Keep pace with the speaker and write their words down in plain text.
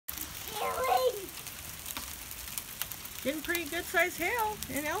Getting pretty good sized hail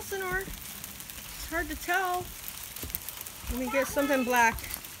in Elsinore. It's hard to tell. Let me get something black.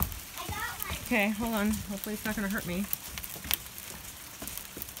 I got one. Okay, hold on. Hopefully it's not going to hurt me.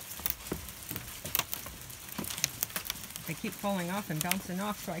 I keep falling off and bouncing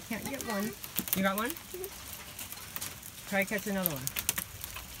off, so I can't get one. You got one? Try to catch another one.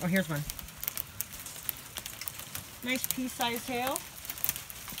 Oh, here's one. Nice pea-sized hail.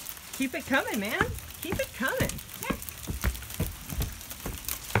 Keep it coming, man. Keep it coming.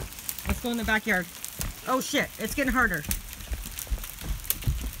 Let's go in the backyard. Oh shit, it's getting harder.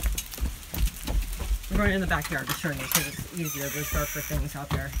 We're going in the backyard to show you because it's easier. There's darker things out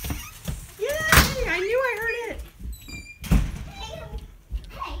there. Yay! I knew I heard it.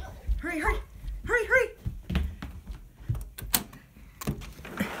 Hurry, hurry, hurry, hurry.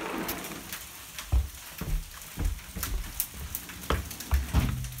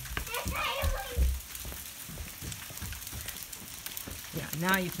 Yeah,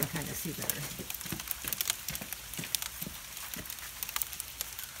 now you can kind of see better.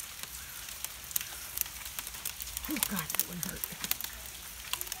 Oh God, that one hurt.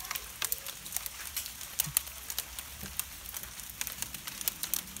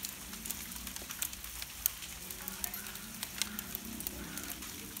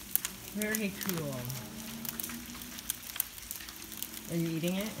 Very cool. Are you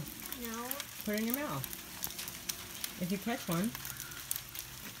eating it? No. Put it in your mouth. If you catch one,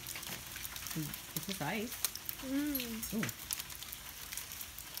 it's just ice. Ooh.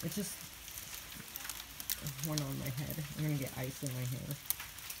 It's just one on my head. I'm gonna get ice in my hair.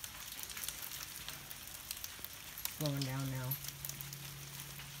 Slowing down now.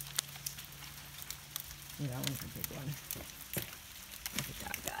 Yeah, that one's a big one. Look at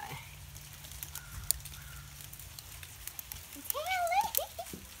that guy.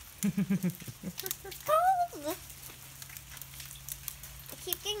 I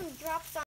keep getting drops on